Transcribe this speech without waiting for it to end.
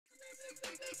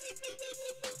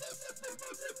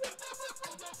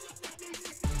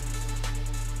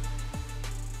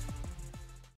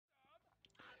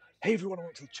Hey everyone,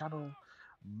 welcome to the channel.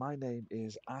 My name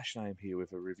is Ash and I am here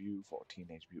with a review for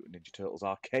Teenage Mutant Ninja Turtles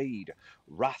Arcade,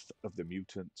 Wrath of the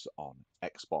Mutants on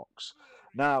Xbox.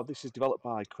 Now, this is developed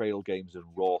by Cradle Games and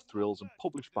Raw Thrills and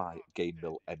published by Game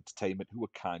Mill Entertainment, who were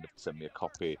kind enough to send me a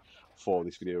copy for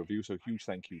this video review, so huge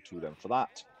thank you to them for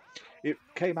that. It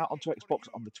came out onto Xbox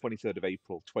on the 23rd of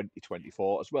April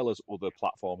 2024, as well as other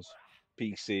platforms,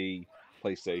 PC,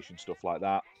 PlayStation, stuff like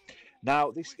that.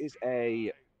 Now, this is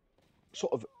a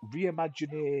sort of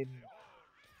reimagining,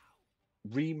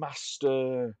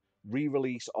 remaster,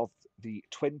 re-release of the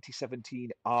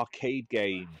 2017 arcade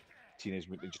game Teenage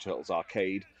Mutant Ninja Turtles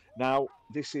Arcade. Now,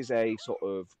 this is a sort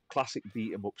of classic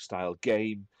beat-em-up style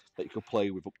game that you can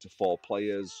play with up to 4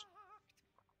 players,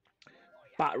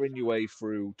 battering your way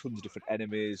through tons of different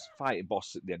enemies, fighting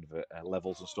bosses at the end of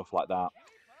levels and stuff like that.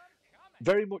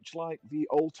 Very much like the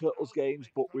old Turtles games,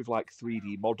 but with like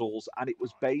 3D models, and it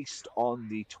was based on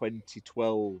the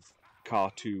 2012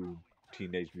 cartoon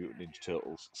Teenage Mutant Ninja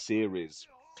Turtles series.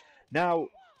 Now,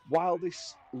 while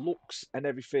this looks and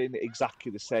everything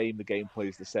exactly the same, the gameplay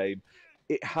is the same,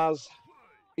 it has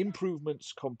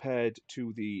improvements compared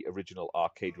to the original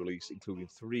arcade release, including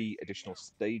 3 additional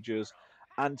stages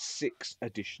and 6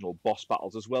 additional boss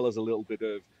battles, as well as a little bit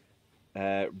of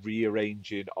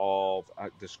rearranging of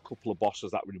there's a couple of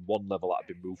bosses that were in one level that have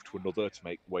been moved to another to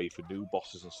make way for new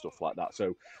bosses and stuff like that.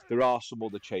 So there are some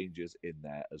other changes in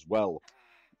there as well.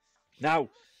 Now,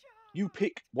 you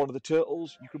pick one of the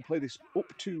turtles. You can play this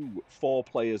up to 4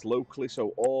 players locally,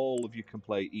 so all of you can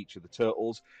play each of the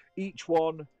turtles. Each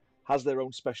one has their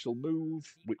own special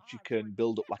move, which you can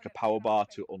build up like a power bar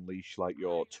to unleash like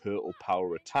your turtle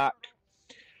power attack.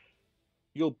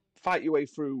 You'll fight your way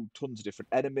through tons of different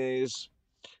enemies.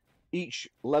 Each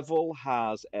level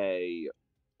has a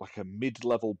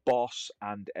mid-level boss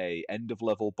and a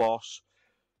end-of-level boss.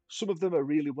 Some of them are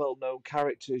really well-known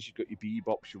characters. You've got your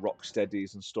Bebops, your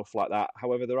Rocksteadies and stuff like that.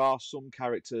 However, there are some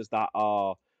characters that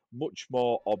are much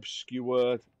more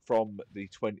obscure from the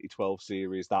 2012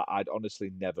 series that I'd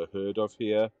honestly never heard of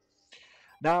here.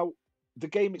 Now, the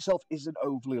game itself isn't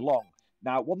overly long.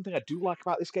 Now, one thing I do like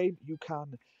about this game, you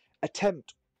can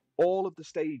attempt all of the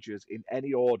stages in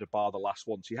any order bar the last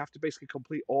one. So you have to basically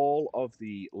complete all of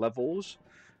the levels,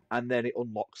 and then it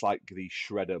unlocks like the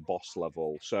Shredder boss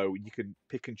level. So you can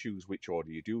pick and choose which order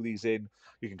you do these in.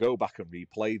 You can go back and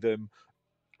replay them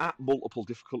at multiple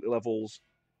difficulty levels,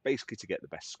 basically to get the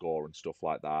best score and stuff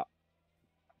like that.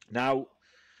 Now,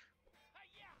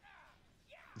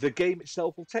 the game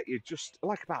itself will take you just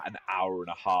like about an hour and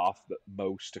a half at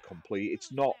most to complete.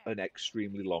 It's not an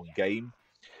extremely long game.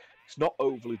 It's not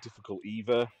overly difficult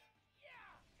either.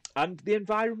 And the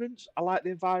environments, I like the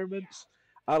environments.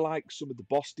 I like some of the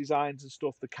boss designs and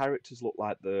stuff. The characters look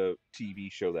like the TV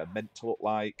show they're meant to look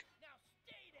like.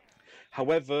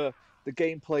 However, the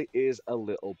gameplay is a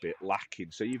little bit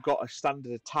lacking. So you've got a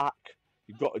standard attack,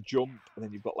 you've got a jump, and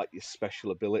then you've got like your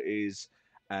special abilities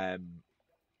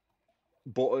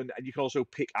button, and you can also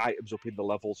pick items up in the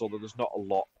levels, although there's not a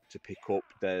lot to pick up.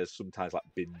 There's sometimes like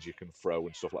bins you can throw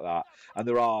and stuff like that, and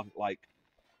there are like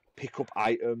pick up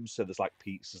items, so there's like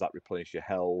pizzas that replenish your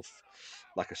health,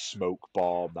 like a smoke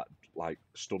bomb that like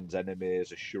stuns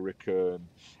enemies, a shuriken,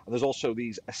 and there's also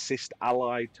these assist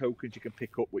ally tokens you can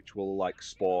pick up, which will like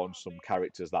spawn some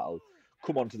characters that'll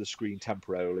come onto the screen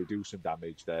temporarily, do some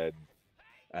damage, then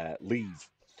leave.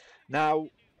 Now,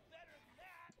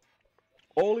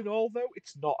 all in all, though,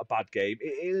 it's not a bad game.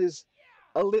 It is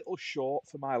a little short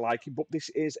for my liking, but this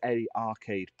is a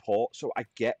arcade port, so I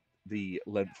get the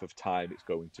length of time it's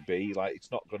going to be. Like,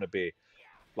 it's not going to be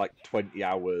like 20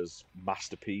 hours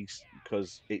masterpiece,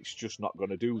 because it's just not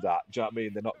going to do that. Do you know what I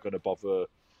mean? They're not going to bother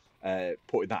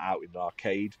putting that out in an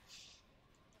arcade.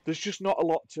 There's just not a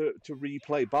lot to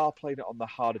replay, bar playing it on the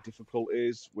harder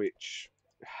difficulties, which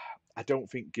I don't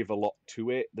think give a lot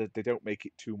to it. They don't make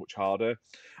it too much harder.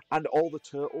 And all the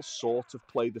turtles sort of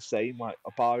play the same, like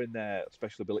barring their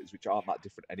special abilities, which aren't that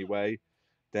different anyway.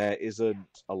 There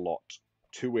isn't a lot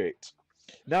to it.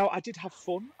 Now, I did have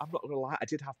fun. I'm not going to lie. I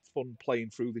did have fun playing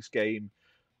through this game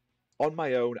on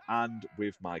my own and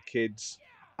with my kids,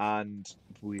 and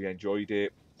we enjoyed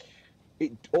it.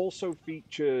 It also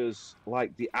features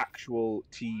like the actual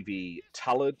TV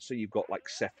talent. So you've got like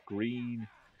Seth Green,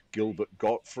 Gilbert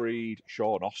Gottfried,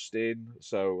 Sean Austin.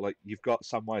 So like you've got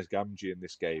Samwise Gamgee in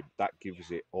this game. That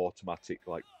gives it automatic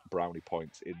like brownie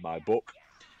points in my book,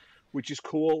 which is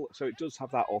cool. So it does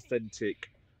have that authentic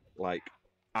like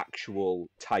actual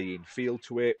tie-in feel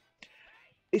to it.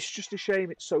 It's just a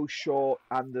shame it's so short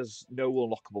and there's no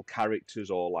unlockable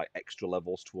characters or like extra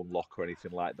levels to unlock or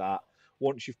anything like that.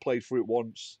 Once you've played through it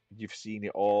once, you've seen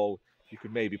it all. you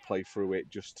could maybe play through it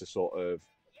just to sort of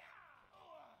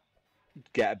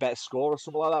get a better score or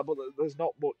something like that, but there's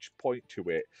not much point to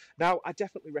it. Now, I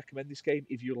definitely recommend this game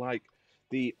if you like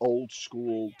the old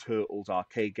school Turtles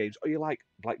arcade games, or you like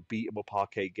beat 'em up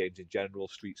arcade games in general,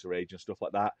 Streets of Rage and stuff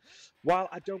like that. While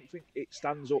I don't think it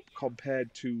stands up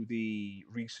compared to the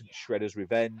recent Shredder's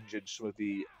Revenge and some of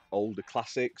the older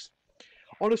classics,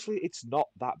 honestly, it's not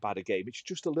that bad a game. It's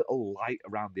just a little light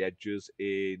around the edges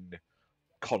in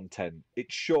content.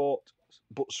 It's short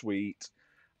but sweet.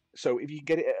 So if you can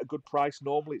get it at a good price,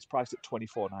 normally it's priced at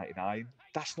 $24.99.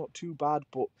 That's not too bad,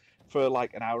 but for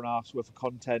like an hour and a half's worth of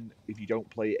content, if you don't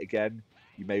play it again,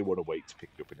 you may want to wait to pick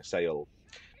it up in a sale.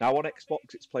 Now on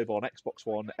Xbox, it's playable on Xbox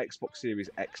One, Xbox Series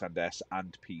X and S,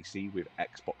 and PC with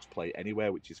Xbox Play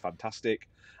Anywhere, which is fantastic.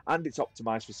 And it's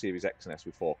optimized for Series X and S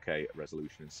with 4K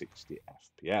resolution and 60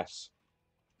 FPS.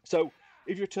 So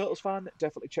if you're a Turtles fan,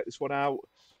 definitely check this one out.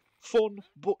 Fun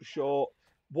but short.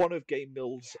 One of Game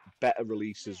Mill's better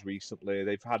releases recently.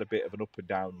 They've had a bit of an up and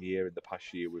down year in the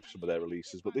past year with some of their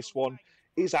releases, but this one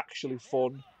is actually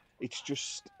fun. It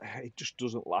just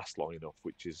doesn't last long enough,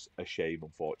 which is a shame,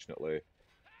 unfortunately.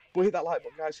 But hit that like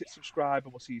button, guys, hit subscribe,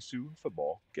 and we'll see you soon for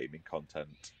more gaming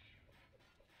content.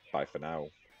 Bye for now.